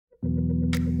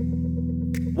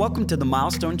Welcome to the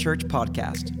Milestone Church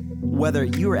podcast. Whether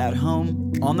you are at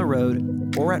home, on the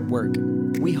road, or at work,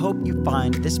 we hope you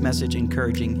find this message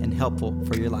encouraging and helpful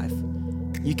for your life.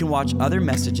 You can watch other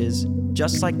messages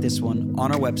just like this one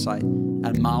on our website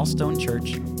at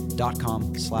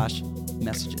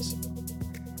milestonechurch.com/messages.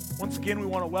 Once again, we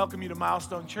want to welcome you to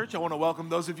Milestone Church. I want to welcome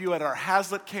those of you at our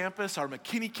Hazlet campus, our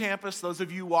McKinney campus, those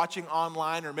of you watching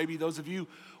online, or maybe those of you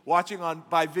watching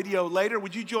by video later.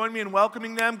 Would you join me in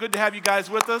welcoming them? Good to have you guys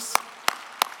with us.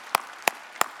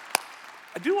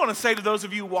 I do want to say to those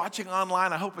of you watching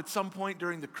online, I hope at some point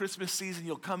during the Christmas season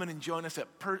you'll come in and join us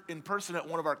in person at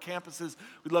one of our campuses.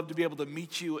 We'd love to be able to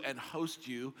meet you and host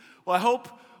you. Well, I hope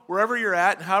wherever you're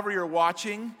at and however you're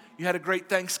watching, you had a great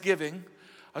Thanksgiving.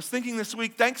 I was thinking this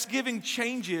week, Thanksgiving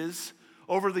changes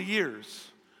over the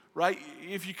years, right?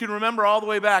 If you can remember all the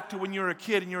way back to when you were a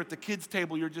kid and you're at the kids'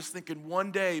 table, you're just thinking,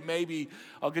 one day maybe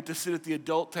I'll get to sit at the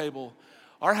adult table.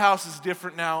 Our house is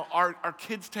different now. Our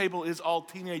kids' table is all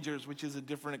teenagers, which is a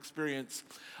different experience.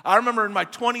 I remember in my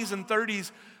 20s and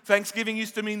 30s, Thanksgiving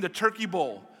used to mean the Turkey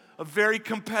Bowl, a very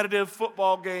competitive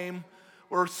football game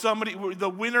where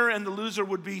the winner and the loser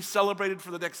would be celebrated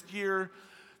for the next year.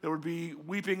 There would be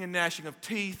weeping and gnashing of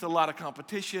teeth, a lot of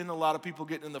competition, a lot of people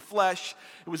getting in the flesh.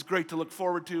 It was great to look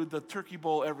forward to the Turkey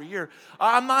Bowl every year.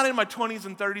 I'm not in my 20s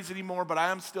and 30s anymore, but I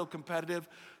am still competitive.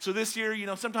 So this year,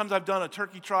 sometimes I've done a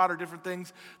turkey trot or different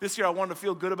things. This year I wanted to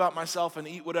feel good about myself and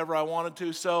eat whatever I wanted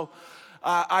to. So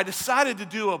I decided to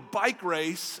do a bike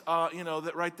race,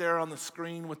 that right there on the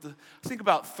screen I think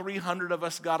about 300 of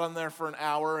us got on there for an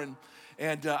hour,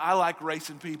 and I like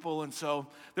racing people, and so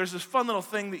there's this fun little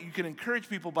thing that you can encourage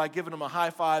people by giving them a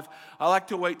high five. I like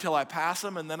to wait till I pass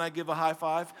them, and then I give a high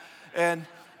five. And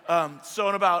so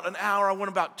in about an hour, I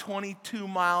went about 22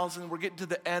 miles, and we're getting to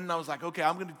the end, and I was like, okay,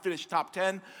 I'm going to finish top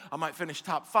 10. I might finish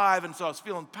top 5, and so I was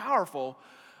feeling powerful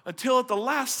until at the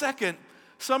last second,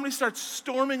 somebody starts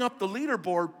storming up the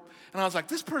leaderboard, and I was like,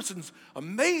 this person's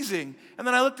amazing. And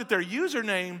then I looked at their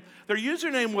username. Their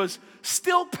username was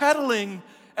still pedaling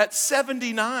at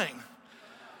 79.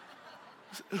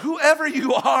 Whoever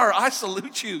you are, I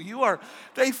salute you.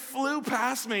 They flew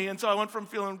past me. And so I went from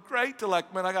feeling great to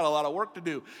like, man, I got a lot of work to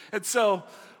do. And so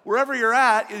wherever you're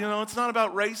at, it's not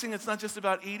about racing. It's not just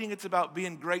about eating. It's about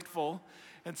being grateful.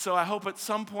 And so I hope at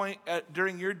some point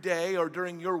during your day or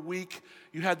during your week,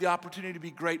 you had the opportunity to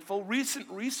be grateful. Recent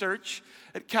research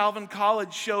at Calvin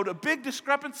College showed a big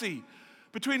discrepancy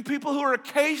between people who are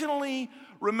occasionally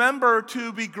remember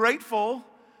to be grateful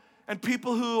and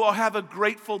people who have a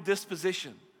grateful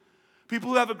disposition. People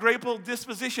who have a grateful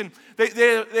disposition,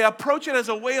 they approach it as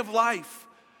a way of life.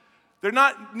 They're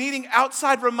not needing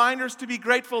outside reminders to be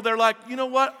grateful. They're like, you know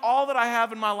what? All that I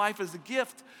have in my life is a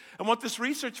gift. And what this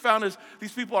research found is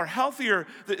these people are healthier.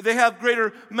 They have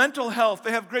greater mental health.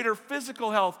 They have greater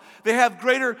physical health. They have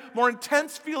greater, more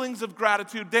intense feelings of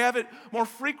gratitude. They have it more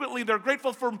frequently. They're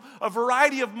grateful for a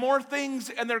variety of more things,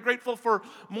 and they're grateful for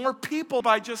more people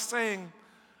by just saying,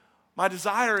 my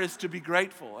desire is to be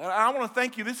grateful. And I want to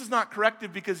thank you. This is not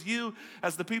corrective because you,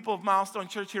 as the people of Milestone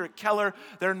Church here at Keller,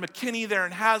 they're in McKinney, they're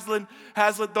in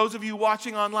Hazlet, those of you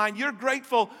watching online, you're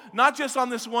grateful not just on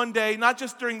this one day, not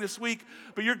just during this week,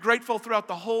 but you're grateful throughout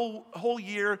the whole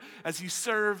year as you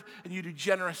serve and you do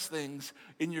generous things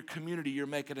in your community. You're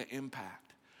making an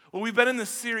impact. Well, we've been in this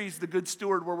series, The Good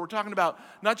Steward, where we're talking about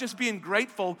not just being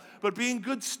grateful, but being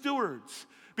good stewards.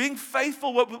 Being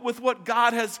faithful with what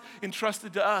God has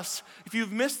entrusted to us. If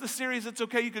you've missed the series, it's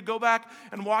okay. You could go back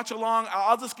and watch along.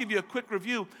 I'll just give you a quick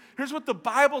review. Here's what the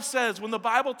Bible says. When the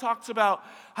Bible talks about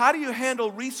how do you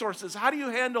handle resources, how do you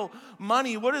handle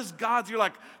money, what is God's? You're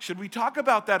like, should we talk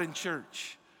about that in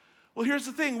church? Well, here's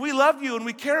the thing. We love you and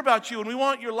we care about you and we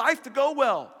want your life to go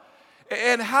well.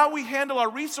 And how we handle our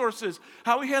resources,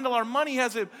 how we handle our money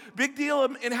has a big deal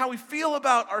in how we feel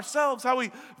about ourselves, how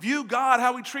we view God,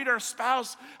 how we treat our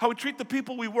spouse, how we treat the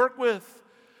people we work with.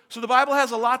 So the Bible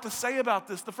has a lot to say about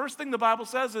this. The first thing the Bible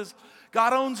says is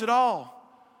God owns it all.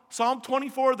 Psalm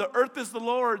 24, the earth is the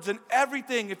Lord's and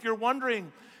everything. If you're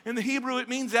wondering, in the Hebrew it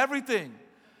means everything.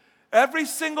 Every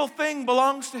single thing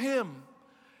belongs to Him.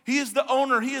 He is the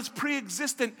owner. He is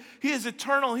pre-existent. He is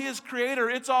eternal. He is creator.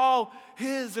 It's all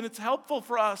His, and it's helpful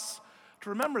for us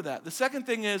to remember that. The second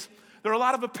thing is there are a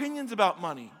lot of opinions about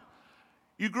money.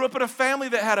 You grew up in a family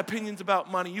that had opinions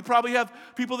about money. You probably have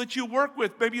people that you work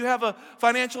with. Maybe you have a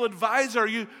financial advisor.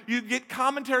 You get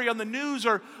commentary on the news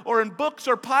or in books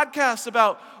or podcasts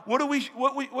about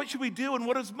what should we do and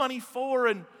what is money for.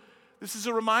 And this is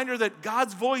a reminder that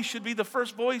God's voice should be the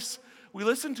first voice we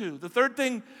listen to. The third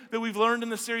thing that we've learned in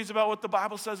this series about what the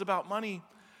Bible says about money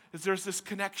is there's this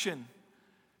connection.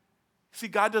 See,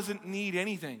 God doesn't need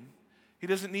anything. He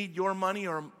doesn't need your money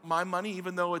or my money,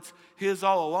 even though it's his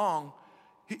all along.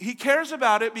 He cares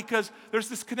about it because there's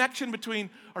this connection between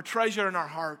our treasure and our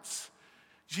hearts.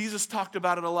 Jesus talked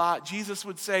about it a lot. Jesus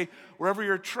would say, wherever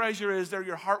your treasure is, there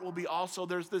your heart will be also.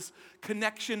 There's this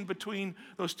connection between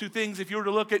those two things. If you were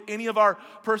to look at any of our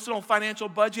personal financial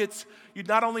budgets, you'd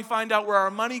not only find out where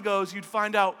our money goes, you'd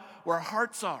find out where our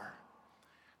hearts are.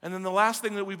 And then the last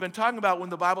thing that we've been talking about when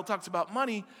the Bible talks about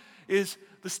money is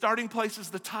the starting place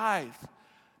is the tithe.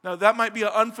 Now, that might be an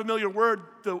unfamiliar word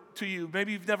to you.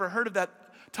 Maybe you've never heard of that.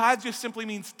 Tithe just simply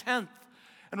means tenth.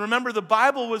 And remember, the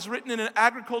Bible was written in an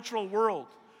agricultural world.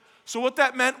 So what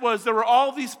that meant was there were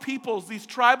all these peoples, these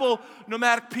tribal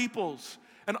nomadic peoples,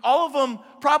 and all of them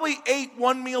probably ate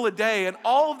one meal a day, and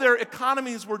all of their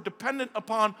economies were dependent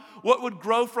upon what would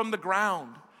grow from the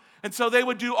ground. And so they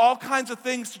would do all kinds of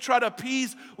things to try to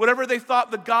appease whatever they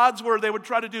thought the gods were. They would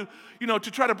try to do,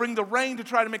 to try to bring the rain, to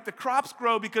try to make the crops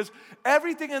grow, because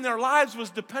everything in their lives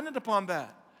was dependent upon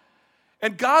that.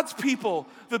 And God's people,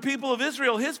 the people of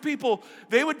Israel, his people,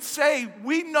 they would say,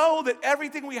 we know that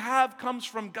everything we have comes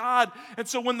from God. And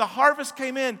so when the harvest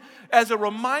came in, as a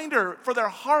reminder for their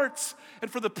hearts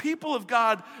and for the people of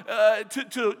God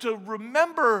to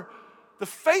remember the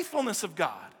faithfulness of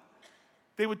God,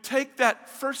 they would take that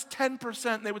first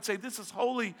 10% and they would say, this is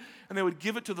holy, and they would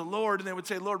give it to the Lord, and they would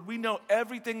say, Lord, we know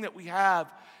everything that we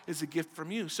have is a gift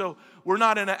from you. So we're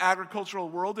not in an agricultural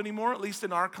world anymore, at least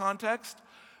in our context.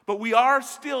 But we are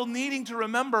still needing to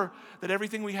remember that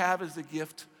everything we have is a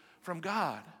gift from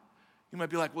God. You might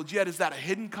be like, well, Jed, is that a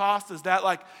hidden cost? Is that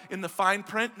like in the fine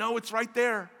print? No, it's right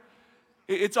there.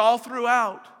 It's all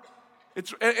throughout.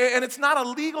 And it's not a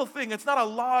legal thing. It's not a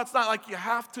law. It's not like you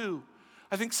have to.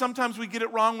 I think sometimes we get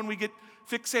it wrong when we get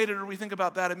fixated or we think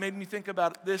about that. It made me think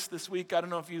about this week. I don't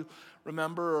know if you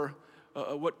remember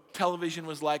or what television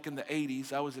was like in the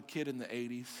 80s. I was a kid in the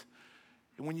 80s.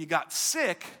 And when you got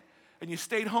sick and you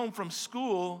stayed home from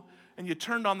school and you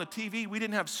turned on the TV, we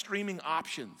didn't have streaming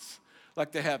options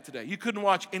like they have today. You couldn't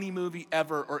watch any movie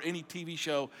ever or any TV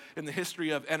show in the history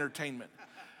of entertainment.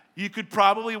 You could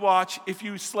probably watch, if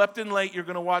you slept in late, you're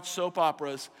going to watch soap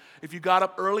operas. If you got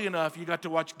up early enough, you got to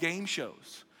watch game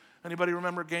shows. Anybody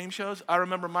remember game shows? I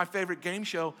remember my favorite game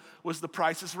show was The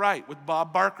Price is Right with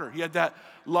Bob Barker. He had that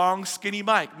long, skinny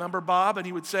mic. Remember Bob? And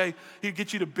he would say, he'd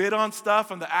get you to bid on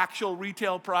stuff on the actual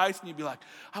retail price, and you'd be like,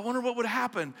 I wonder what would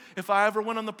happen if I ever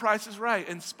went on The Price is Right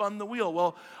and spun the wheel.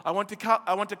 Well, I went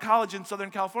to college in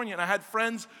Southern California, and I had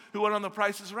friends who went on The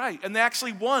Price is Right, and they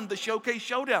actually won the Showcase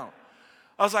Showdown.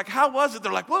 I was like, how was it?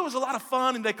 They're like, well, it was a lot of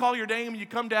fun, and they call your name, and you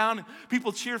come down, and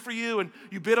people cheer for you, and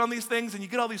you bid on these things, and you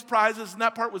get all these prizes, and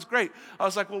that part was great. I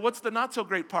was like, well, what's the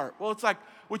not-so-great part? Well, it's like,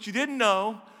 what you didn't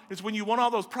know is when you won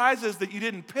all those prizes that you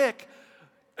didn't pick,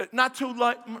 not too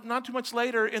much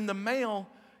later in the mail,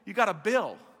 you got a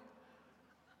bill.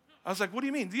 I was like, what do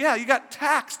you mean? Yeah, you got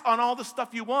taxed on all the stuff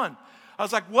you won. I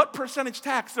was like, what percentage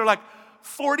tax? They're like,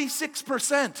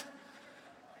 46%.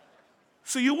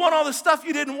 So you won all the stuff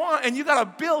you didn't want, and you got a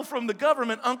bill from the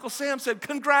government. Uncle Sam said,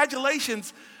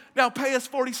 congratulations, now pay us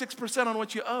 46% on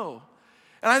what you owe.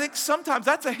 And I think sometimes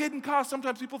that's a hidden cost.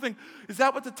 Sometimes people think, is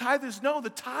that what the tithe is? No, the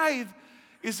tithe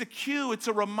is a cue. It's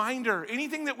a reminder.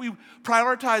 Anything that we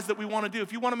prioritize that we want to do,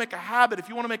 if you want to make a habit, if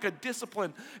you want to make a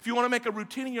discipline, if you want to make a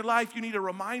routine in your life, you need a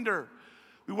reminder.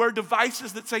 We wear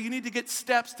devices that say you need to get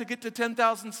steps to get to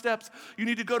 10,000 steps. You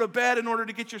need to go to bed in order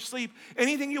to get your sleep.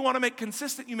 Anything you want to make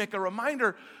consistent, you make a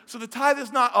reminder. So the tithe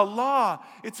is not a law.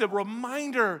 It's a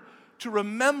reminder to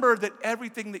remember that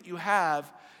everything that you have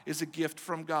is a gift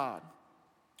from God.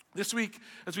 This week,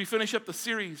 as we finish up the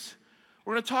series,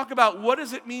 we're going to talk about what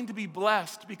does it mean to be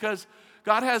blessed, because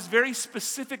God has very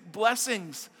specific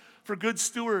blessings for good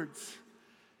stewards.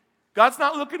 God's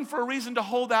not looking for a reason to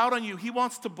hold out on you. He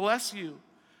wants to bless you.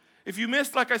 If you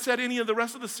missed, like I said, any of the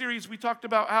rest of the series, we talked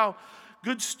about how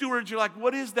good stewards, you're like,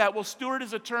 what is that? Well, steward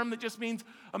is a term that just means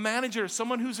a manager,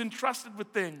 someone who's entrusted with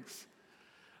things.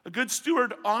 A good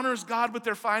steward honors God with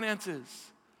their finances.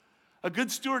 A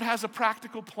good steward has a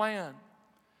practical plan.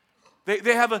 They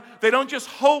don't just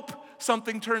hope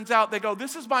something turns out. They go,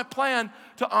 this is my plan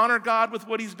to honor God with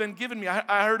what he's been given me.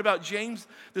 I heard about James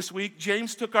this week.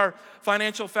 James took our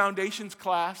financial foundations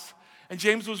class. And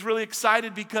James was really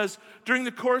excited because during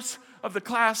the course of the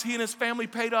class, he and his family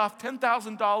paid off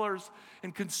 $10,000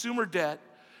 in consumer debt.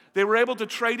 They were able to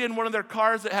trade in one of their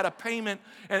cars that had a payment.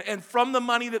 And from the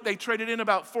money that they traded in,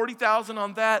 about $40,000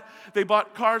 on that, they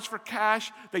bought cars for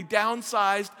cash. They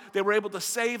downsized. They were able to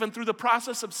save. And through the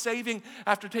process of saving,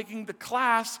 after taking the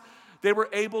class, they were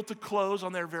able to close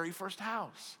on their very first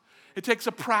house. It takes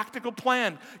a practical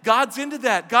plan. God's into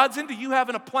that. God's into you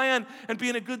having a plan and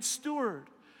being a good steward.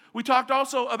 We talked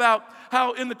also about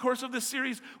how in the course of this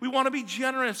series, we want to be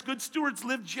generous. Good stewards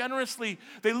live generously.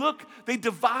 They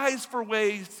devise for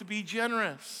ways to be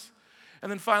generous.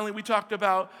 And then finally, we talked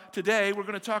about today, we're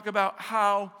going to talk about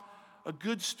how a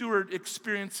good steward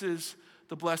experiences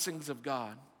the blessings of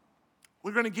God.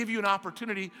 We're going to give you an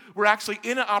opportunity. We're actually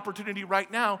in an opportunity right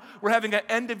now. We're having an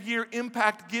end-of-year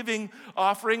impact giving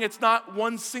offering. It's not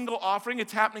one single offering.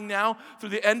 It's happening now through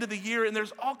the end of the year. And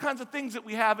there's all kinds of things that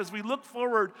we have as we look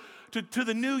forward to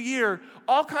the new year,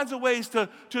 all kinds of ways to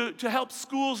help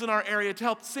schools in our area, to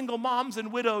help single moms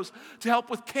and widows, to help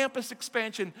with campus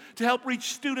expansion, to help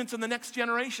reach students in the next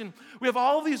generation. We have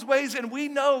all these ways, and we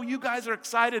know you guys are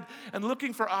excited and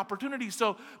looking for opportunities.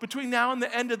 So between now and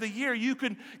the end of the year, you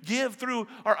can give through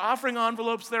our offering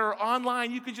envelopes that are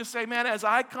online. You can just say, man, as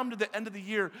I come to the end of the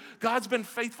year, God's been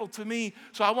faithful to me,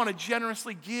 so I want to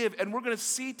generously give. And we're going to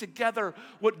see together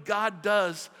what God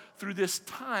does through this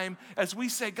time as we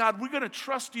say, God, we're going to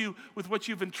trust you with what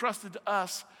you've entrusted to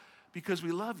us because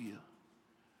we love you.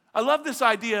 I love this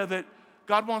idea that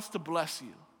God wants to bless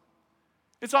you.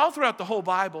 It's all throughout the whole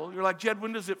Bible. You're like, Jed,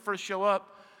 when does it first show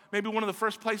up? Maybe one of the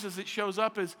first places it shows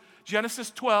up is Genesis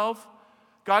 12.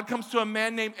 God comes to a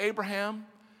man named Abraham,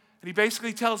 and he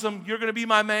basically tells him, you're going to be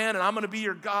my man, and I'm going to be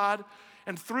your God.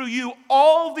 And through you,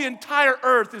 all the entire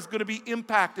earth is going to be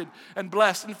impacted and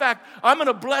blessed. In fact, I'm going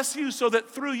to bless you so that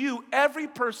through you, every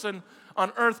person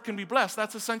on earth can be blessed.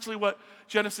 That's essentially what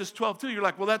Genesis 12:2. You're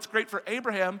like, well, that's great for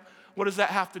Abraham. What does that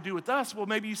have to do with us? Well,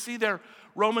 maybe you see there,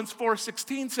 Romans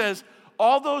 4:16 says,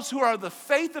 all those who are the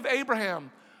faith of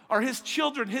Abraham are his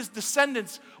children, his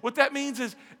descendants. What that means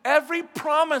is every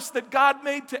promise that God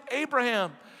made to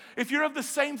Abraham, if you're of the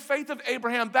same faith of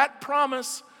Abraham, that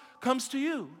promise comes to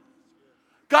you.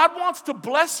 God wants to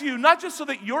bless you, not just so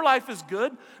that your life is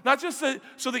good, not just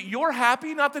so that you're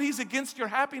happy, not that he's against your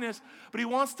happiness, but he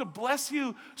wants to bless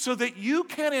you so that you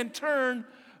can in turn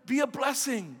be a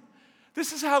blessing.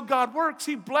 This is how God works.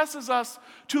 He blesses us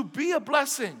to be a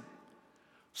blessing.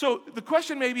 So the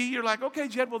question may be, you're like, okay,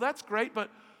 Jed, well, that's great, but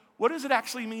what does it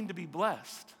actually mean to be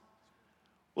blessed?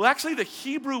 Well, actually, the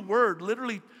Hebrew word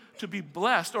literally to be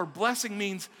blessed or blessing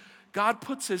means God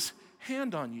puts his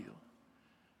hand on you.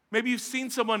 Maybe you've seen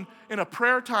someone in a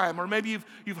prayer time, or maybe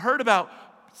you've heard about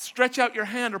stretch out your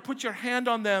hand or put your hand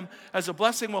on them as a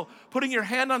blessing. Well, putting your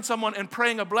hand on someone and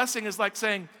praying a blessing is like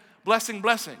saying, blessing,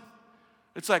 blessing.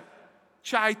 It's like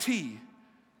chai tea.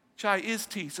 Chai is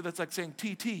tea, so that's like saying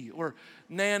tea. Or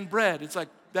nan bread. It's like,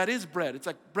 that is bread. It's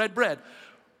like bread.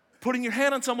 Putting your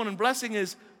hand on someone and blessing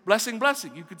is blessing,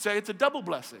 blessing. You could say it's a double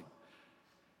blessing.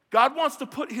 God wants to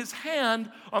put his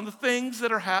hand on the things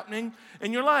that are happening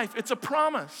in your life. It's a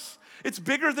promise. It's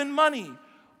bigger than money.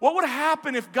 What would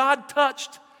happen if God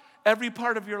touched every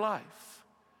part of your life?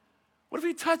 What if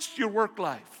he touched your work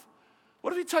life?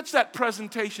 What if he touched that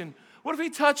presentation? What if he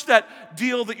touched that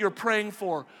deal that you're praying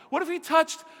for? What if he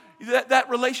touched that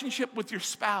relationship with your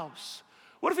spouse?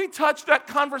 What if he touched that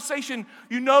conversation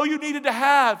you know you needed to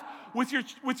have with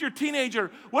your teenager?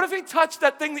 What if he touched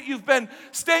that thing that you've been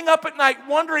staying up at night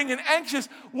wondering and anxious,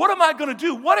 what am I going to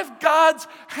do? What if God's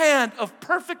hand of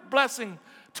perfect blessing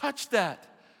touched that?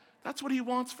 That's what he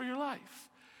wants for your life.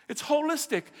 It's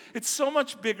holistic. It's so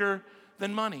much bigger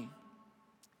than money.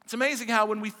 It's amazing how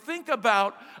when we think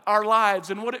about our lives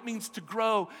and what it means to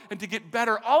grow and to get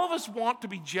better, all of us want to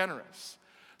be generous.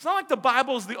 It's not like the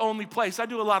Bible is the only place. I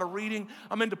do a lot of reading.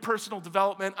 I'm into personal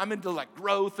development. I'm into like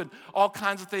growth and all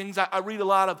kinds of things. I read a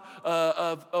lot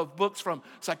of books from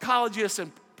psychologists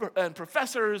and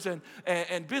professors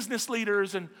and business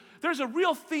leaders. And there's a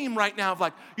real theme right now of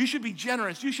like, you should be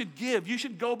generous. You should give. You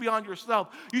should go beyond yourself.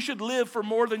 You should live for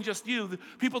more than just you. The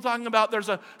people talking about there's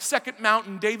a second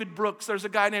mountain, David Brooks. There's a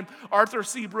guy named Arthur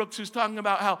C. Brooks who's talking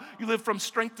about how you live from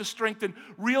strength to strength, and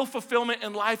real fulfillment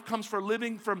in life comes from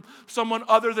living from someone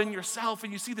other than yourself.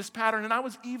 And you see this pattern. And I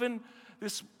was even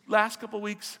this last couple of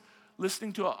weeks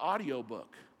listening to an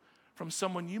audiobook from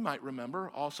someone you might remember,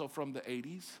 also from the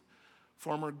 80s,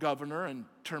 former governor and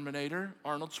Terminator,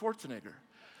 Arnold Schwarzenegger.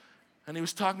 And he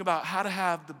was talking about how to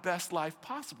have the best life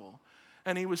possible.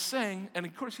 And he was saying, and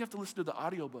of course you have to listen to the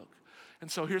audiobook.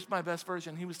 And so here's my best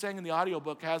version. He was saying in the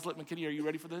audiobook, Hazlitt McKinney, are you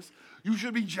ready for this? You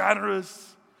should be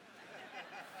generous.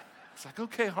 It's like,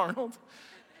 okay, Arnold.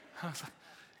 I was like,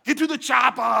 get to the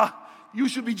chopper. You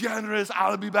should be generous.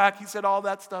 I'll be back. He said all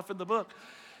that stuff in the book.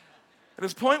 And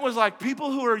his point was like,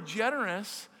 people who are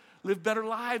generous live better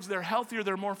lives. They're healthier.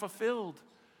 They're more fulfilled.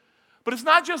 But it's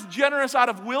not just generous out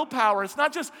of willpower. It's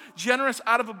not just generous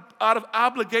out of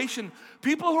obligation.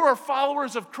 People who are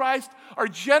followers of Christ are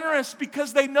generous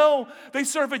because they know they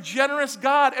serve a generous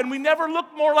God. And we never look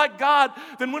more like God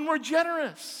than when we're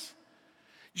generous.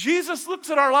 Jesus looks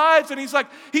at our lives and he's like,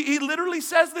 he literally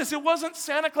says this. It wasn't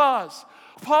Santa Claus.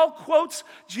 Paul quotes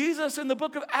Jesus in the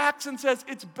book of Acts and says,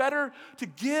 it's better to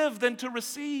give than to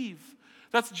receive.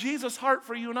 That's Jesus' heart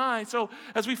for you and I. So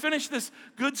as we finish this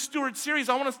Good Steward series,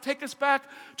 I want to take us back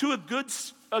to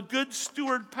a good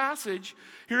steward passage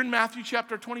here in Matthew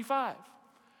chapter 25.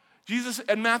 Jesus,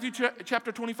 in Matthew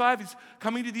chapter 25, he's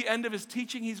coming to the end of his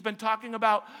teaching. He's been talking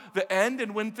about the end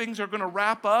and when things are going to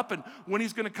wrap up and when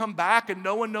he's going to come back, and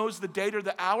no one knows the date or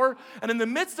the hour. And in the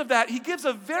midst of that, he gives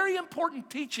a very important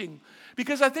teaching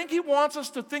because I think he wants us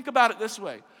to think about it this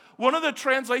way. One of the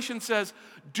translations says,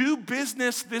 do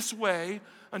business this way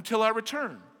until I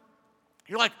return.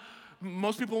 You're like,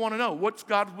 most people want to know, what's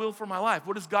God's will for my life?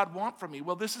 What does God want from me?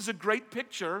 Well, this is a great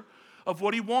picture of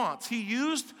what he wants. He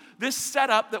used this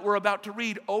setup that we're about to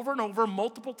read over and over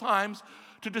multiple times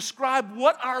to describe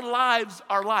what our lives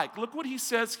are like. Look what he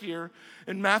says here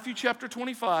in Matthew chapter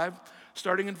 25,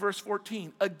 starting in verse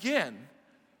 14. Again,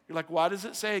 you're like, why does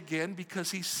it say again? Because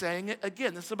he's saying it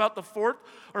again. This is about the fourth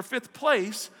or fifth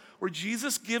place where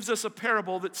Jesus gives us a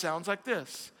parable that sounds like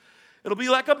this. It'll be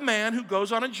like a man who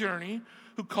goes on a journey,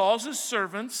 who calls his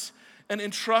servants and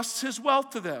entrusts his wealth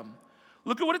to them.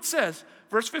 Look at what it says.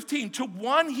 Verse 15, to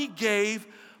one he gave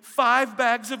 5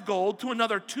 bags of gold, to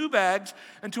another 2 bags,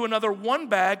 and to another 1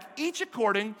 bag, each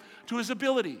according to his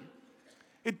ability.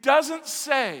 It doesn't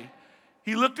say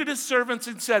he looked at his servants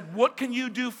and said, what can you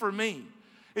do for me?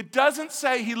 It doesn't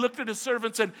say he looked at his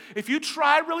servants and said, if you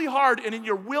try really hard and in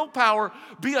your willpower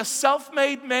be a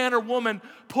self-made man or woman,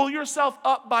 pull yourself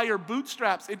up by your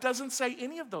bootstraps. It doesn't say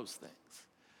any of those things.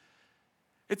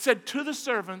 It said to the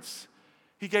servants,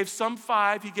 he gave some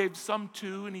 5, he gave some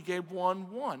 2, and he gave 1.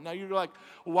 Now you're like,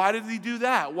 why did he do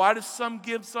that? Why does some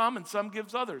give some and some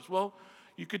gives others? Well,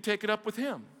 you could take it up with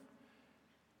him.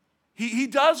 He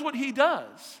does what he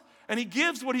does, and he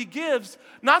gives what he gives,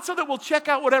 not so that we'll check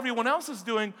out what everyone else is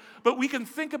doing, but we can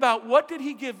think about what did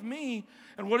he give me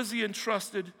and what has he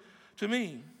entrusted to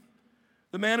me.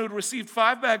 The man who had received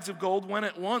 5 bags of gold went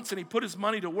at once, and he put his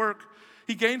money to work.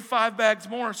 He gained 5 bags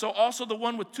more. So also the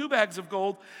one with 2 bags of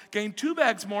gold gained 2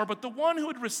 bags more. But the one who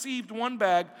had received 1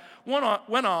 bag went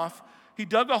off. He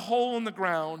dug a hole in the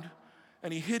ground,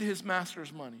 and he hid his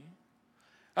master's money.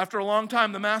 After a long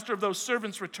time, the master of those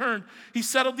servants returned. He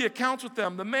settled the accounts with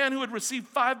them. The man who had received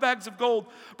 5 bags of gold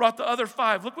brought the other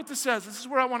 5. Look what this says. This is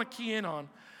where I want to key in on.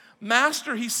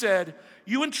 Master, he said,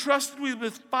 you entrusted me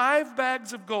with 5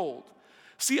 bags of gold.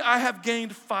 See, I have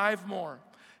gained 5 more.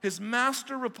 His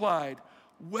master replied,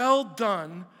 well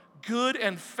done, good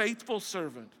and faithful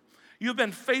servant. You have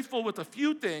been faithful with a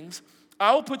few things.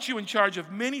 I will put you in charge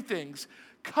of many things.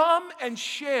 Come and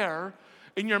share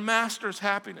in your master's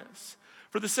happiness.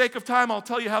 For the sake of time, I'll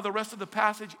tell you how the rest of the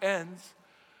passage ends.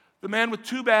 The man with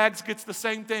 2 bags gets the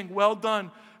same thing. Well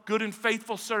done, good and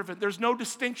faithful servant. There's no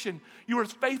distinction. You were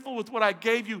faithful with what I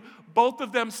gave you. Both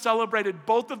of them celebrated.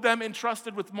 Both of them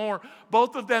entrusted with more.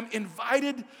 Both of them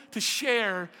invited to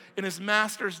share in his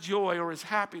master's joy or his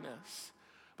happiness.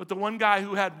 But the one guy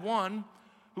who had 1,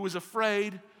 who was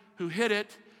afraid, who hid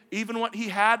it, even what he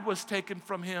had was taken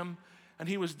from him, and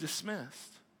he was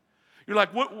dismissed. You're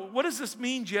like, what does this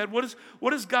mean, Jed?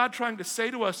 What is God trying to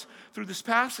say to us through this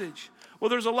passage? Well,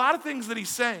 there's a lot of things that he's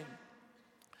saying.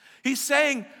 He's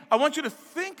saying, I want you to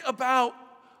think about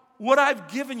what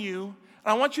I've given you,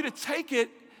 and I want you to take it,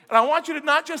 and I want you to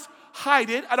not just hide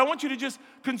it. I don't want you to just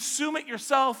consume it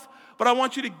yourself, but I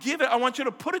want you to give it. I want you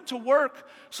to put it to work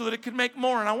so that it can make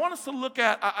more. And I want us to look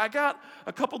at, I got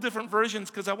a couple different versions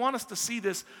because I want us to see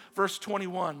this, verse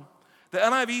 21. The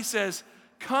NIV says,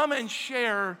 come and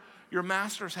share your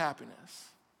master's happiness.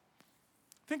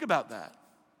 Think about that.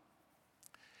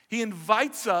 He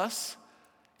invites us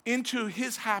into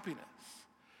his happiness,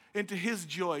 into his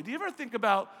joy. Do you ever think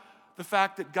about the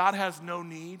fact that God has no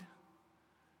need,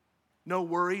 no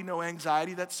worry, no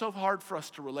anxiety? That's so hard for us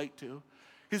to relate to.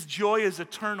 His joy is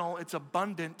eternal, it's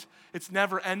abundant, it's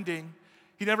never ending.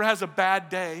 He never has a bad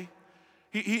day.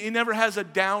 He never has a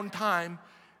downtime.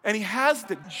 And he has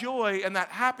the joy and that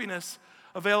happiness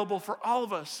available for all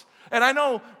of us. And I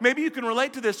know maybe you can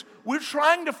relate to this. We're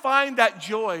trying to find that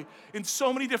joy in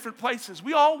so many different places.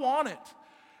 We all want it.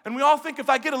 And we all think if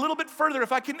I get a little bit further,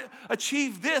 if I can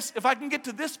achieve this, if I can get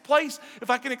to this place,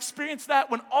 if I can experience that,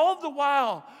 when all the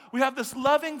while we have this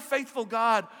loving, faithful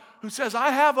God who says, I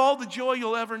have all the joy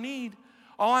you'll ever need.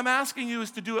 All I'm asking you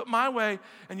is to do it my way,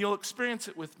 and you'll experience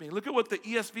it with me. Look at what the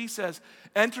ESV says.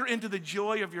 Enter into the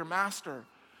joy of your master.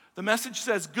 The Message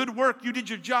says, good work, you did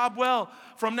your job well.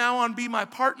 From now on, be my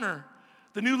partner.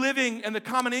 The New Living and the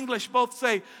Common English both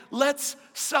say, let's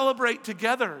celebrate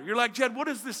together. You're like, Jed, what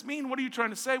does this mean? What are you trying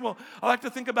to say? Well, I like to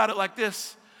think about it like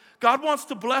this. God wants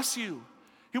to bless you.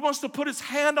 He wants to put his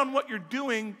hand on what you're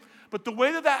doing, but the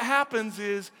way that happens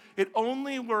is it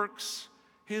only works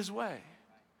his way.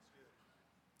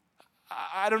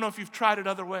 I don't know if you've tried it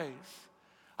other ways.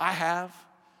 I have.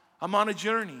 I'm on a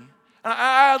journey. And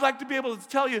I'd like to be able to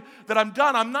tell you that I'm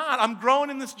done. I'm not. I'm growing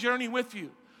in this journey with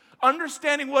you.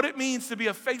 Understanding what it means to be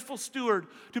a faithful steward,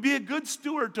 to be a good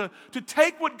steward, to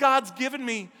take what God's given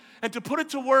me and to put it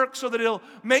to work so that it'll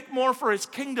make more for his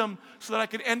kingdom so that I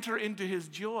can enter into his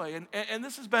joy. And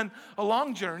this has been a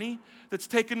long journey that's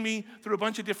taken me through a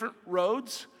bunch of different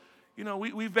roads. You know,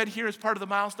 we've been here as part of the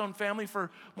Milestone family for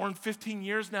more than 15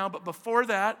 years now. But before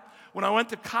that, when I went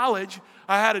to college,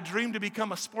 I had a dream to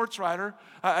become a sports writer.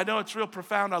 I know it's real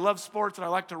profound. I love sports and I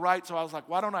like to write, so I was like,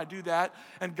 why don't I do that?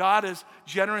 And God, as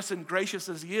generous and gracious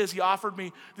as he is, he offered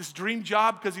me this dream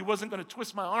job because he wasn't going to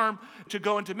twist my arm to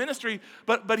go into ministry.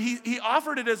 But he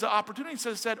offered it as an opportunity.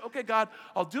 So I said, okay, God,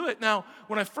 I'll do it. Now,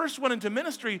 when I first went into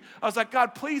ministry, I was like,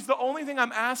 God, please, the only thing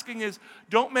I'm asking is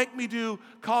don't make me do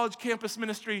college campus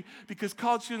ministry because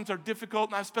college students are difficult,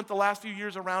 and I've spent the last few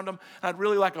years around them, and I'd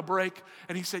really like a break.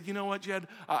 And he said, you know what, Jed,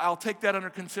 I'll take that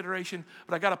under consideration,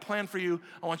 but I got a plan for you.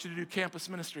 I want you to do campus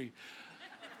ministry.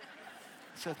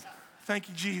 I said, thank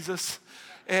you, Jesus.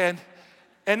 And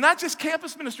not just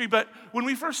campus ministry, but when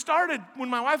we first started, when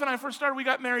my wife and I first started, we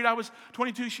got married. I was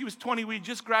 22, she was 20. We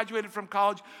just graduated from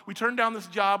college. We turned down this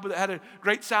job that had a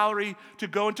great salary to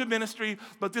go into ministry,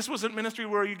 but this wasn't ministry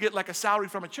where you get like a salary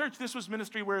from a church. This was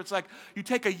ministry where it's like you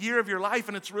take a year of your life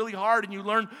and it's really hard and you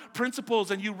learn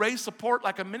principles and you raise support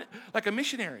like a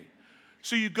missionary.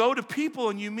 So you go to people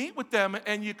and you meet with them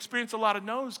and you experience a lot of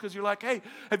no's because you're like, hey,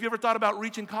 have you ever thought about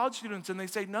reaching college students? And they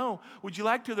say, no. Would you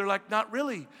like to? They're like, not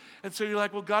really. And so you're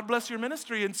like, well, God bless your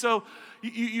ministry. And so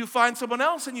you find someone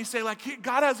else and you say, like,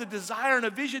 God has a desire and a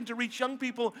vision to reach young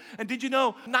people. And did you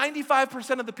know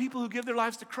 95% of the people who give their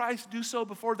lives to Christ do so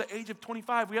before the age of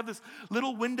 25? We have this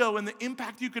little window and the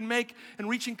impact you can make in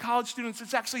reaching college students.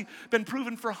 It's actually been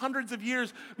proven for hundreds of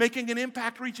years, making an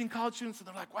impact reaching college students. And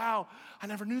they're like, wow, I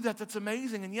never knew that. That's amazing.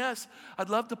 And yes, I'd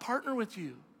love to partner with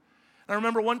you. And I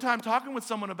remember one time talking with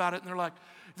someone about it, and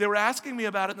they were asking me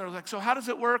about it, and they were like, so how does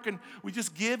it work? And we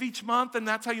just give each month, and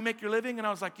that's how you make your living? And I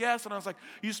was like, yes. And I was like,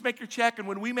 you just make your check, and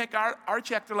when we make our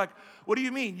check, they're like, what do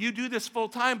you mean? You do this full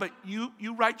time, but you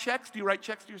write checks? Do you write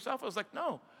checks to yourself? I was like,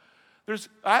 no.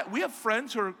 We have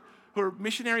friends who are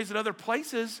missionaries at other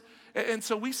places, and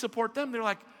so we support them. They're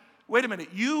like, wait a minute,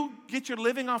 you get your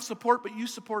living off support, but you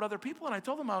support other people? And I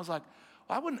told them, I was like,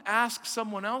 well, I wouldn't ask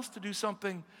someone else to do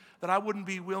something that I wouldn't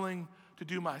be willing to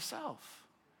do myself.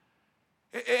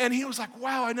 And he was like,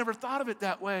 wow, I never thought of it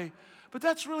that way. But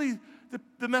that's really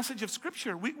the message of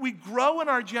Scripture. We grow in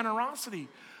our generosity.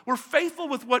 We're faithful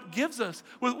with what gives us,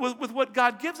 with what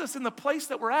God gives us in the place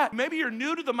that we're at. Maybe you're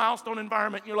new to the Milestone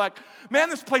environment and you're like,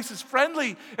 man, this place is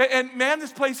friendly. And man,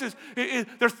 this place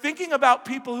they're thinking about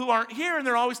people who aren't here and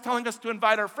they're always telling us to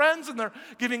invite our friends and they're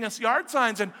giving us yard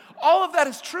signs. And all of that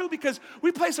is true because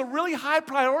we place a really high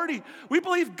priority. We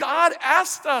believe God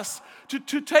asked us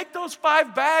to take those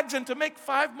 5 bags and to make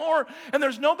 5 more. And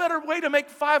there's no better way to make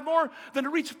 5 more than to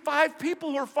reach 5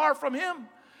 people who are far from Him.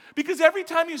 Because every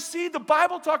time you see the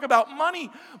Bible talk about money,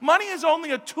 money is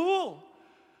only a tool.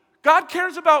 God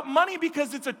cares about money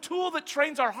because it's a tool that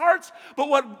trains our hearts. But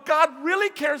what God really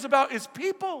cares about is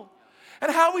people.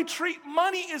 And how we treat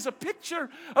money is a picture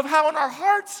of how in our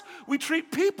hearts we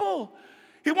treat people.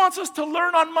 He wants us to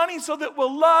learn on money so that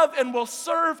we'll love and we'll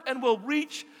serve and we'll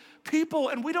reach people.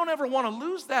 And we don't ever want to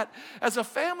lose that as a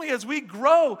family. As we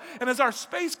grow and as our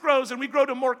space grows and we grow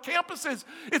to more campuses,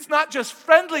 it's not just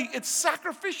friendly, it's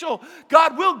sacrificial.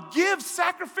 God will give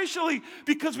sacrificially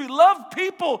because we love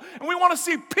people and we want to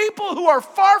see people who are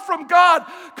far from God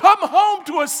come home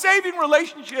to a saving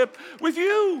relationship with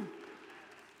you.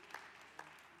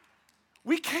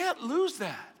 We can't lose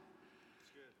that.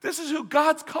 This is who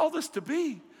God's called us to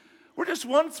be. We're just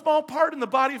one small part in the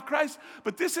body of Christ,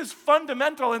 but this is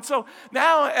fundamental. And so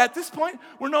now at this point,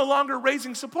 we're no longer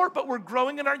raising support, but we're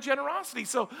growing in our generosity.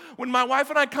 So when my wife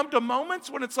and I come to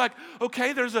moments when it's like,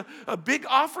 okay, there's a big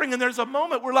offering and there's a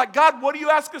moment, we're like, God, what do you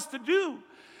ask us to do?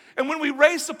 And when we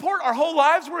raise support, our whole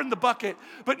lives were in the bucket.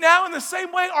 But now in the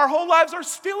same way, our whole lives are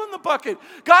still in the bucket.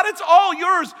 God, it's all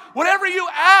yours. Whatever you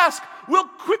ask, we'll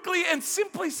quickly and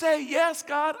simply say, yes,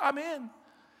 God, I'm in.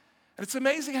 And it's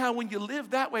amazing how when you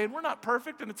live that way, and we're not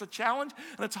perfect, and it's a challenge,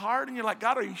 and it's hard, and you're like,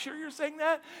 God, are you sure you're saying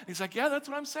that? And He's like, yeah, that's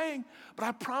what I'm saying. But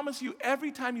I promise you,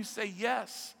 every time you say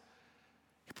yes,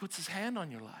 He puts His hand on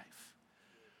your life.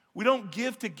 We don't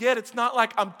give to get. It's not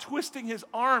like I'm twisting His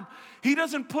arm. He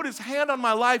doesn't put His hand on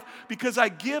my life because I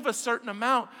give a certain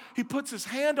amount. He puts His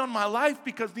hand on my life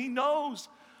because He knows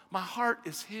My heart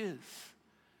is his.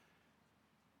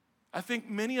 I think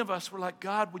many of us were like,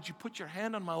 God, would you put your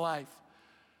hand on my life?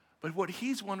 But what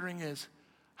he's wondering is,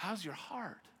 how's your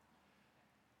heart?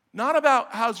 Not about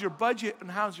how's your budget and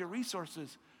how's your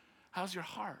resources. How's your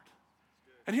heart?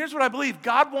 And here's what I believe.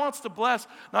 God wants to bless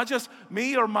not just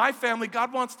me or my family.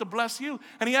 God wants to bless you.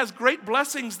 And he has great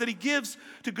blessings that he gives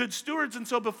to good stewards. And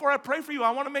so before I pray for you,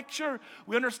 I want to make sure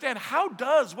we understand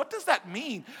what does that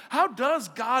mean? How does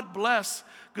God bless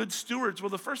good stewards? Well,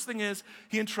 the first thing is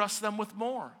he entrusts them with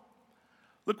more.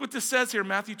 Look what this says here,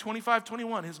 Matthew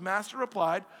 25:21. His master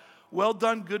replied, well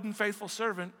done, good and faithful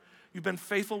servant. You've been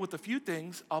faithful with a few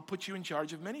things. I'll put you in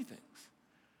charge of many things.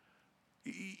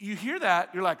 You hear that,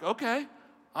 you're like, okay,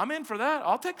 I'm in for that.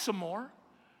 I'll take some more.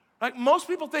 Like most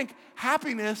people think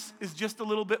happiness is just a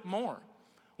little bit more.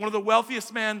 One of the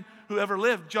wealthiest men who ever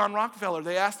lived, John Rockefeller,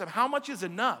 they asked him, how much is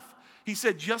enough? He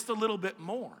said, just a little bit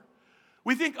more.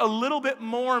 We think a little bit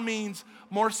more means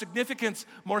more significance,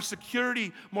 more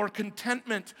security, more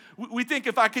contentment. We think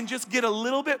if I can just get a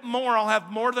little bit more, I'll have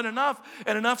more than enough,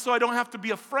 and enough so I don't have to be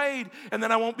afraid, and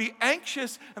then I won't be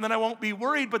anxious, and then I won't be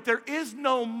worried. But there is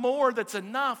no more that's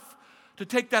enough to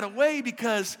take that away,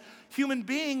 because human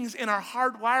beings in our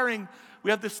hard wiring, we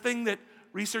have this thing that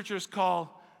researchers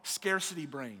call scarcity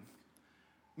brain.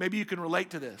 Maybe you can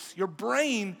relate to this. Your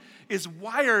brain is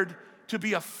wired to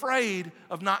be afraid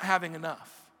of not having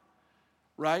enough,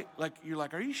 right? Like, you're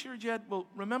like, are you sure, Jed? Well,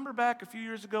 remember back a few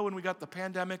years ago when we got the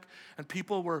pandemic and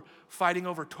people were fighting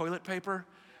over toilet paper?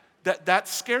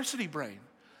 That's scarcity brain,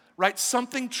 right?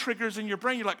 Something triggers in your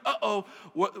brain. You're like,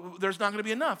 there's not going to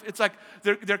be enough. It's like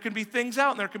there can be things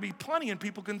out and there can be plenty and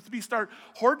people can start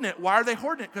hoarding it. Why are they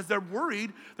hoarding it? Because they're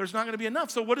worried there's not going to be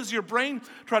enough. So what does your brain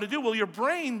try to do? Well, your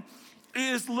brain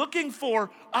is looking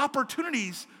for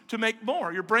opportunities to make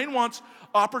more. Your brain wants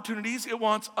opportunities. It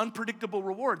wants unpredictable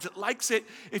rewards. It likes it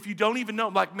if you don't even know.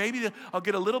 Like, maybe I'll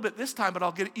get a little bit this time, but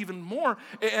I'll get even more.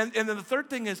 And then the third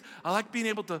thing is I like being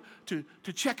able to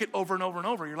check it over and over and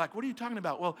over. You're like, what are you talking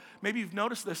about? Well, maybe you've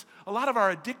noticed this. A lot of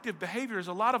our addictive behaviors,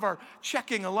 a lot of our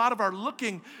checking, a lot of our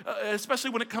looking,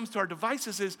 especially when it comes to our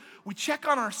devices, is we check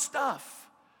on our stuff.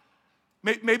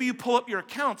 Maybe you pull up your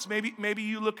accounts. Maybe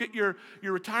you look at your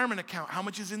retirement account. How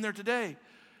much is in there today?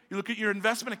 You look at your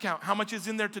investment account. How much is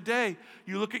in there today?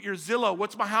 You look at your Zillow.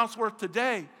 What's my house worth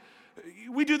today?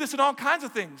 We do this in all kinds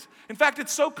of things. In fact,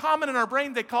 it's so common in our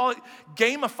brain, they call it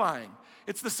gamifying.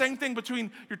 It's the same thing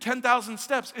between your 10,000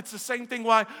 steps. It's the same thing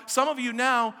why some of you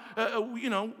now,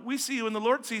 we see you and the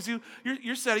Lord sees you.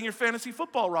 You're setting your fantasy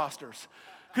football rosters,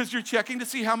 because you're checking to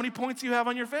see how many points you have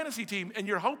on your fantasy team, and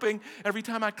you're hoping every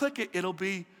time I click it, it'll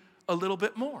be a little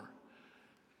bit more.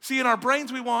 See, in our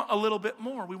brains, we want a little bit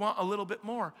more. We want a little bit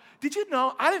more. Did you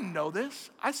know, I didn't know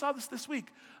this. I saw this week.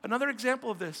 Another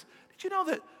example of this. Did you know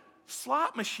that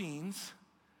slot machines,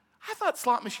 I thought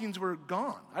slot machines were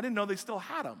gone. I didn't know they still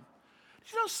had them.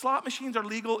 Did you know slot machines are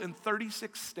legal in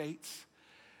 36 states?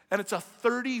 And it's a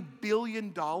 $30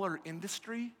 billion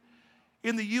industry.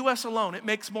 In the U.S. alone, it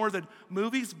makes more than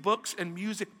movies, books, and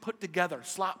music put together,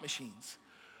 slot machines.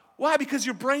 Why? Because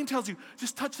your brain tells you,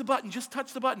 just touch the button, just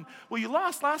touch the button. Well, you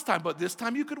lost last time, but this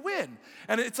time you could win.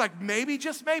 And it's like, maybe,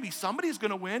 just maybe, somebody's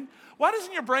going to win. Why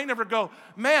doesn't your brain ever go,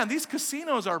 man, these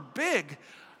casinos are big.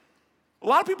 A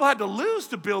lot of people had to lose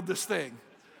to build this thing.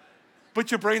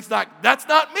 But your brain's not, that's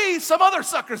not me. Some other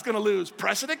sucker's going to lose.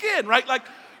 Press it again, right? Like,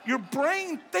 your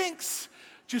brain thinks,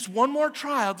 just one more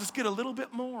try, I'll just get a little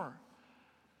bit more.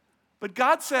 But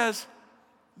God says,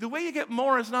 the way you get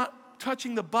more is not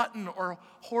touching the button or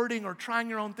hoarding or trying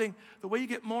your own thing. The way you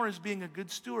get more is being a good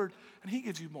steward, and he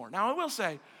gives you more. Now, I will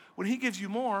say, when he gives you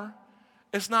more,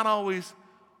 it's not always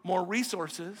more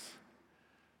resources.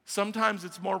 Sometimes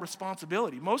it's more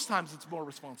responsibility. Most times it's more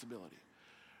responsibility.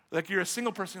 Like, you're a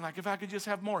single person, like, if I could just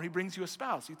have more. He brings you a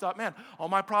spouse. You thought, man, all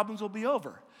my problems will be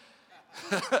over.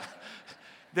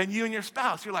 Then you and your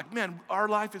spouse, you're like, man, our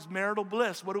life is marital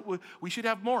bliss. We should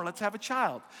have more. Let's have a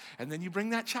child. And then you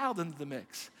bring that child into the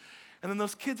mix. And then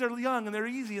those kids are young and they're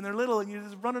easy and they're little and you're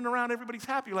just running around, everybody's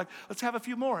happy. You're like, let's have a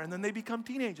few more. And then they become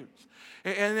teenagers.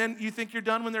 And then you think you're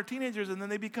done when they're teenagers, and then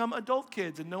they become adult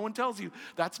kids, and no one tells you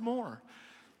that's more.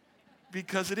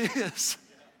 Because it is.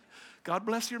 God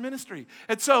bless your ministry.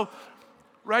 And so,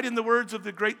 right in the words of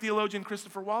the great theologian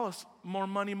Christopher Wallace, more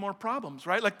money, more problems,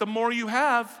 right? Like, the more you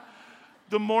have,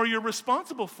 the more you're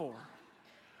responsible for.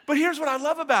 But here's what I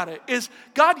love about it, is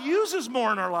God uses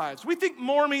more in our lives. We think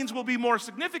more means we'll be more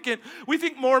significant. We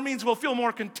think more means we'll feel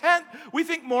more content. We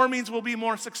think more means we'll be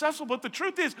more successful. But the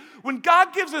truth is, when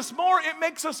God gives us more, it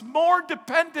makes us more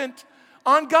dependent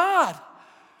on God.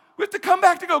 We have to come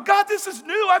back to go, God, this is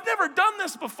new. I've never done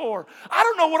this before. I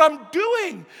don't know what I'm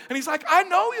doing. And he's like, I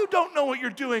know you don't know what you're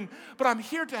doing, but I'm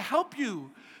here to help you.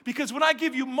 Because when I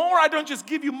give you more, I don't just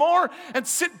give you more and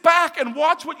sit back and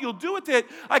watch what you'll do with it.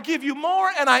 I give you more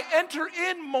and I enter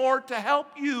in more to help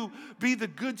you be the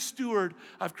good steward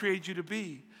I've created you to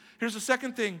be. Here's the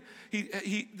second thing.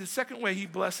 The second way he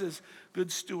blesses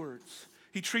good stewards.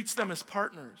 He treats them as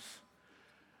partners.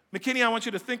 McKinney, I want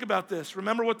you to think about this.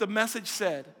 Remember what the message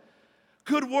said.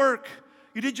 Good work.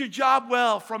 You did your job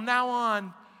well. From now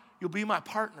on, you'll be my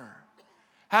partner.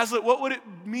 Hazlitt, what would it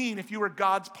mean if you were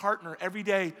God's partner every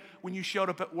day when you showed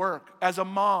up at work as a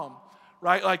mom,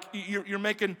 right? Like you're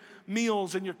making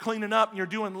meals and you're cleaning up and you're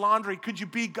doing laundry. Could you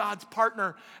be God's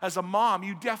partner as a mom?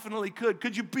 You definitely could.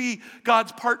 Could you be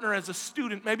God's partner as a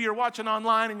student? Maybe you're watching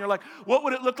online and you're like, what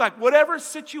would it look like? Whatever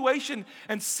situation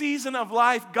and season of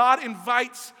life, God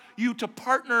invites you to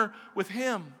partner with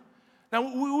him.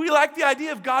 Now, we like the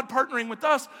idea of God partnering with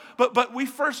us, but we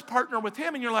first partner with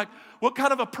him. And you're like, what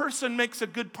kind of a person makes a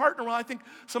good partner? Well, I think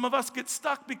some of us get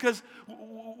stuck because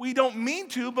we don't mean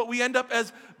to, but we end up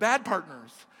as bad partners.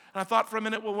 And I thought for a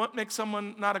minute, well, what makes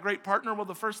someone not a great partner? Well,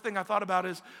 the first thing I thought about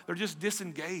is they're just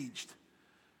disengaged.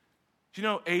 Do you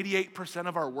know 88%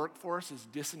 of our workforce is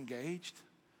disengaged?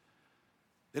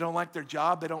 They don't like their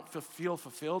job. They don't feel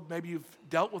fulfilled. Maybe you've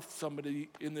dealt with somebody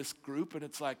in this group and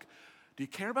it's like, do you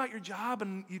care about your job?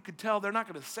 And you could tell they're not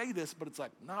going to say this, but it's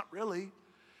like, not really.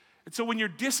 And so when you're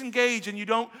disengaged and you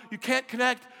can't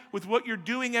connect with what you're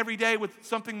doing every day with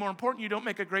something more important, you don't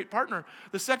make a great partner.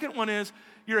 The second one is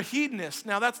you're a hedonist.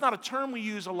 Now, that's not a term we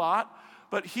use a lot,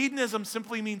 but hedonism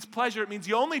simply means pleasure. It means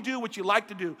you only do what you like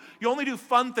to do. You only do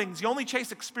fun things. You only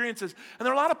chase experiences. And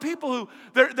there are a lot of people who,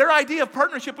 their idea of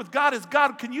partnership with God is,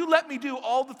 God, can you let me do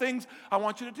all the things I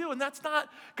want you to do? And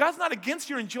God's not against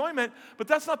your enjoyment, but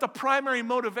that's not the primary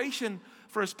motivation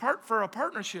for a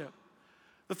partnership.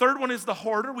 The third one is the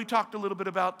hoarder. We talked a little bit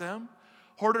about them.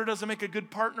 Hoarder doesn't make a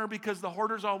good partner because the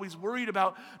hoarder's always worried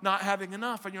about not having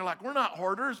enough. And you're like, we're not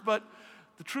hoarders, but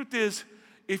the truth is,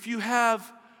 if you have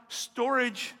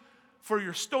storage for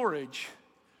your storage,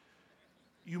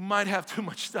 you might have too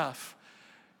much stuff.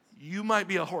 You might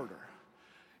be a hoarder.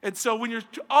 And so when you're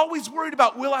always worried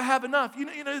about, will I have enough? You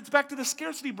know, it's back to the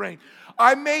scarcity brain.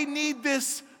 I may need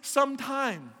this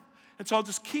sometime, and so I'll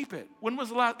just keep it. When was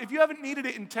the last? If you haven't needed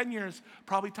it in 10 years,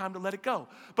 probably time to let it go.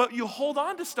 But you hold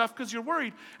on to stuff because you're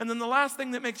worried. And then the last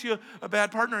thing that makes you a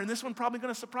bad partner, and this one probably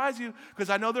going to surprise you, because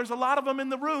I know there's a lot of them in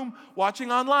the room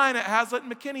watching online at Hazlitt and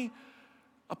McKinney.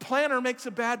 A planner makes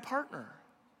a bad partner.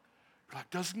 You're like,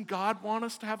 doesn't God want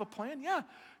us to have a plan? Yeah,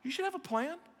 you should have a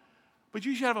plan, but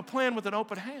you should have a plan with an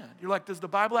open hand. You're like, does the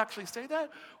Bible actually say that?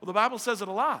 Well, the Bible says it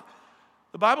a lot.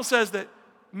 The Bible says that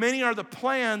many are the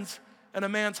plans in a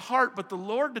man's heart, but the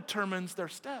Lord determines their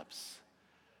steps.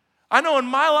 I know in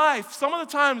my life, some of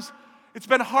the times it's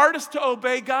been hardest to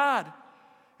obey God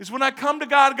is when I come to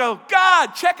God and go, God,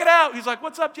 check it out. He's like,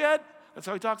 what's up, Jed? That's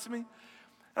how he talks to me.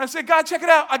 And I say, God, check it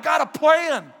out. I got a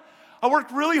plan. I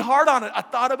worked really hard on it. I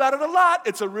thought about it a lot.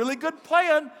 It's a really good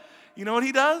plan. You know what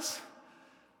he does?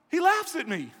 He laughs at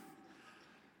me.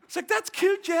 It's like, that's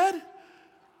cute, Jed.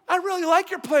 I really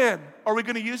like your plan. Are we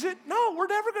going to use it? No, we're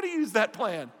never going to use that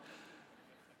plan.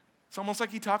 It's almost like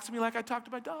he talks to me like I talk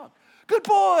to my dog. Good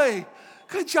boy.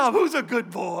 Good job. Who's a good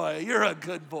boy? You're a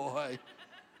good boy.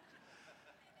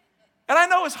 And I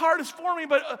know it's hardest for me,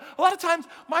 but a lot of times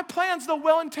my plans, though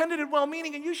well-intended and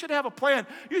well-meaning, and you should have a plan.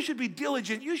 You should be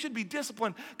diligent. You should be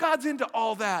disciplined. God's into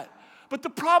all that. But the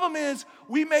problem is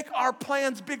we make our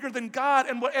plans bigger than God,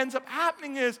 and what ends up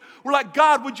happening is we're like,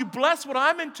 God, would you bless what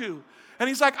I'm into? And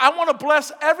he's like, I want to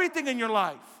bless everything in your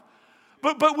life.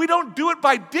 But we don't do it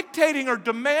by dictating or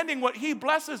demanding what he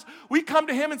blesses. We come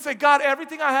to him and say, God,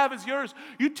 everything I have is yours.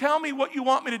 You tell me what you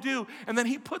want me to do. And then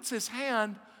he puts his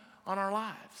hand on our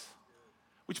lives.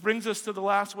 Which brings us to the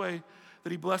last way that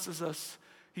he blesses us.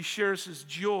 He shares his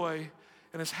joy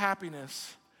and his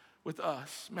happiness with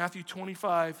us. Matthew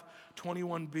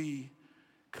 25:21b,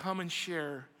 come and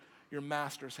share your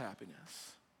master's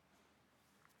happiness.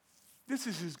 This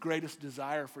is his greatest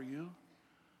desire for you.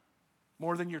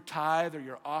 More than your tithe or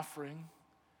your offering.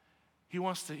 He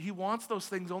wants those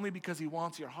things only because he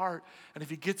wants your heart. And if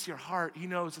he gets your heart, he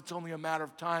knows it's only a matter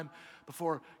of time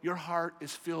before your heart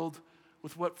is filled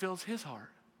with what fills his heart.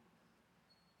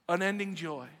 Unending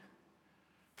joy.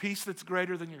 Peace that's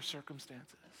greater than your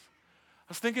circumstances. I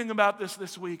was thinking about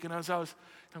this week, and I'm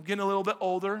getting a little bit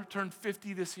older, turned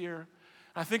 50 this year.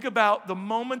 And I think about the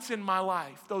moments in my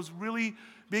life, those really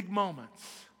big moments.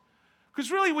 Because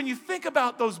really, when you think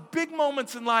about those big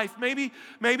moments in life, maybe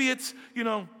it's,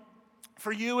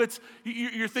 For you, it's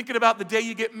you're thinking about the day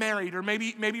you get married, or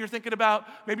maybe you're thinking about,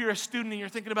 maybe you're a student and you're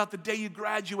thinking about the day you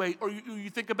graduate, or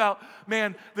you think about,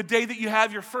 man, the day that you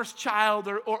have your first child,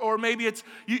 or maybe it's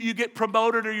you get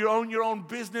promoted, or you own your own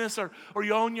business, or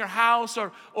you own your house,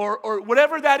 or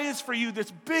whatever that is for you,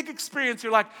 this big experience.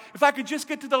 You're like, if I could just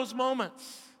get to those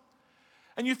moments.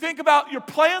 And you think about your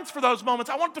plans for those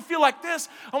moments. I want it to feel like this.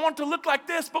 I want it to look like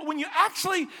this. But when you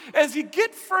actually, as you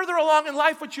get further along in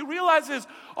life, what you realize is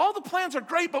all the plans are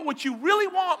great, but what you really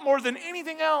want more than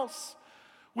anything else,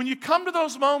 when you come to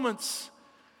those moments,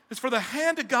 is for the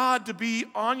hand of God to be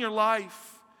on your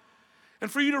life.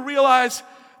 And for you to realize,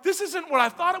 this isn't what I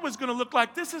thought it was going to look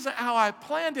like. This isn't how I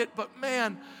planned it. But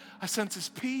man, I sense His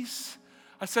peace.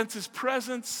 I sense His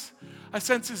presence. I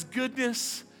sense His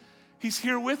goodness. He's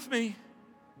here with me.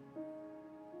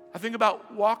 I think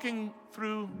about walking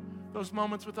through those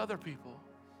moments with other people.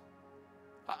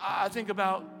 I think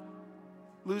about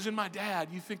losing my dad.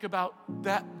 You think about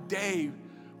that day.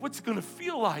 What's it going to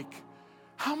feel like?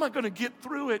 How am I going to get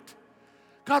through it?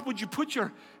 God, would you put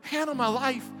your hand on my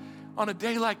life on a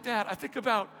day like that? I think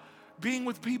about being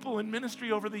with people in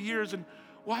ministry over the years and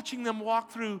watching them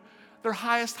walk through their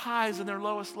highest highs and their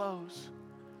lowest lows.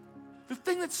 The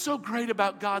thing that's so great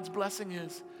about God's blessing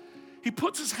is He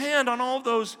puts His hand on all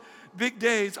those big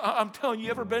days. I'm telling you,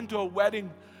 ever been to a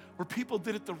wedding where people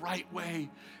did it the right way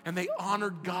and they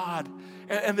honored God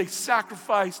and they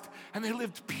sacrificed and they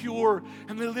lived pure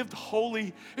and they lived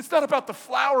holy? It's not about the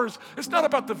flowers. It's not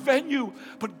about the venue,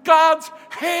 but God's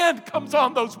hand comes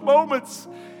on those moments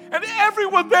and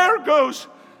everyone there goes,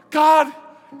 God,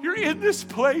 you're in this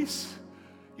place.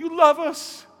 You love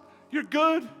us. You're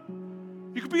good.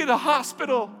 You could be in a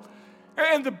hospital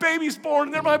and the baby's born,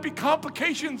 and there might be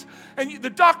complications, and the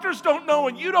doctors don't know,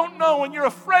 and you don't know, and you're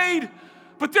afraid,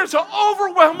 but there's an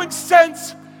overwhelming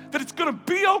sense that it's going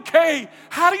to be okay.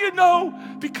 How do you know?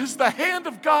 Because the hand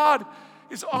of God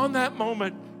is on that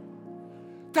moment.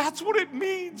 That's what it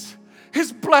means.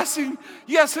 His blessing,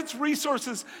 yes, it's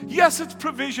resources. Yes, it's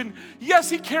provision. Yes,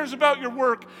 He cares about your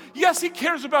work. Yes, He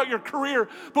cares about your career.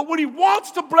 But when He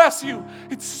wants to bless you,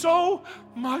 it's so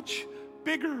much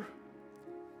bigger.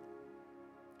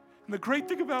 And the great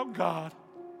thing about God,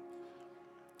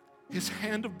 His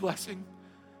hand of blessing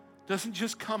doesn't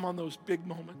just come on those big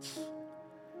moments.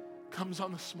 It comes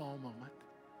on the small moment.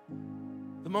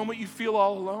 The moment you feel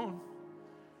all alone.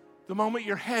 The moment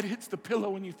your head hits the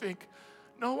pillow and you think,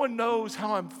 no one knows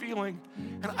how I'm feeling,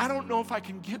 and I don't know if I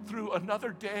can get through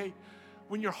another day.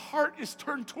 When your heart is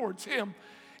turned towards Him,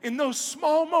 in those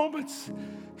small moments,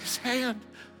 His hand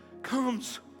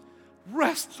comes,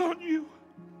 rests on you.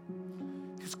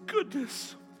 His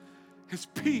goodness, His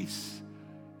peace,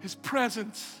 His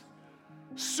presence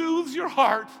soothes your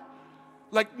heart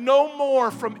like no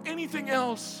more from anything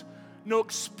else. No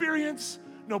experience,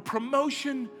 no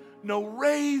promotion, no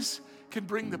raise can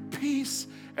bring the peace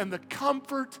and the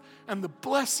comfort and the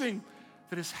blessing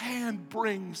that His hand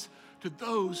brings to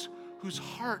those whose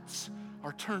hearts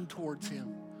are turned towards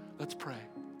Him. Let's pray.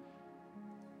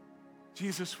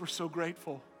 Jesus, we're so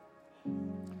grateful.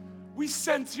 We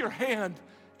sense your hand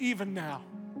even now.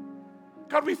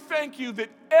 God, we thank you that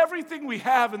everything we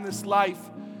have in this life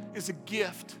is a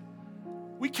gift.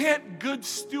 We can't good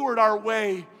steward our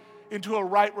way into a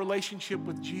right relationship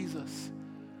with Jesus.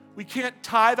 We can't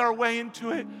tithe our way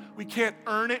into it. We can't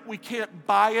earn it. We can't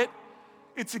buy it.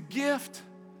 It's a gift.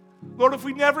 Lord, if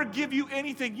we never give you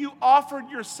anything, you offered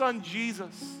your Son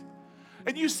Jesus.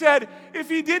 And you said, if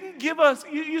He didn't give us,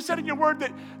 you said in your word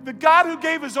that the God who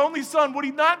gave His only Son, would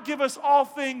He not give us all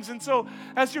things? And so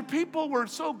as your people, we're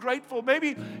so grateful.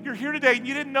 Maybe you're here today and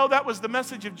you didn't know that was the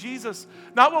message of Jesus.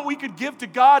 Not what we could give to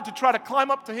God to try to climb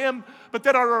up to Him, but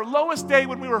that on our lowest day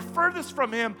when we were furthest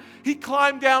from Him, He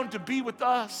climbed down to be with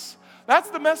us. That's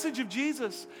the message of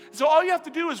Jesus. So all you have to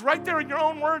do is right there in your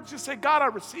own words, just say, God, I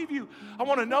receive you. I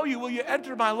want to know you. Will you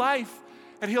enter my life?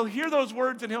 And He'll hear those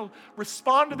words and He'll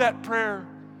respond to that prayer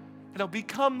and He'll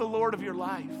become the Lord of your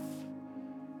life.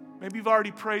 Maybe you've already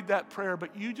prayed that prayer,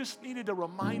 but you just needed a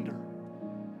reminder.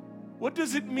 What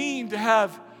does it mean to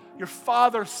have your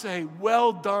Father say,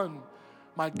 well done,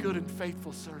 my good and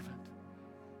faithful servant?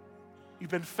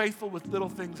 You've been faithful with little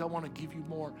things. I want to give you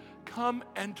more. Come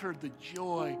enter the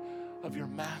joy of your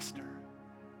Master.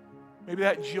 Maybe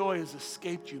that joy has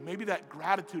escaped you. Maybe that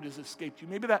gratitude has escaped you.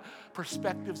 Maybe that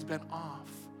perspective's been off.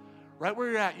 Right where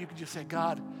you're at, you can just say,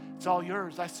 God, it's all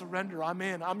yours. I surrender. I'm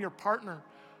in. I'm your partner.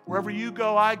 Wherever you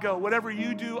go, I go. Whatever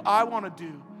you do, I want to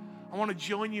do. I want to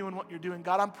join you in what you're doing.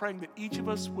 God, I'm praying that each of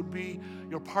us would be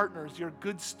your partners, your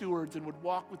good stewards, and would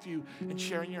walk with you in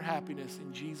sharing your happiness.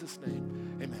 In Jesus'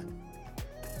 name,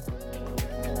 amen.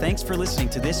 Thanks for listening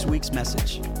to this week's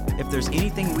message. If there's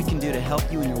anything we can do to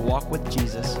help you in your walk with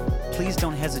Jesus, please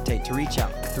don't hesitate to reach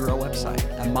out through our website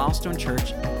at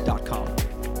milestonechurch.com.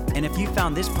 And if you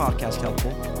found this podcast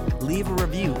helpful, leave a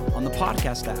review on the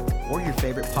podcast app or your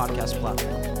favorite podcast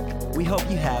platform. We hope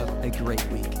you have a great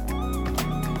week.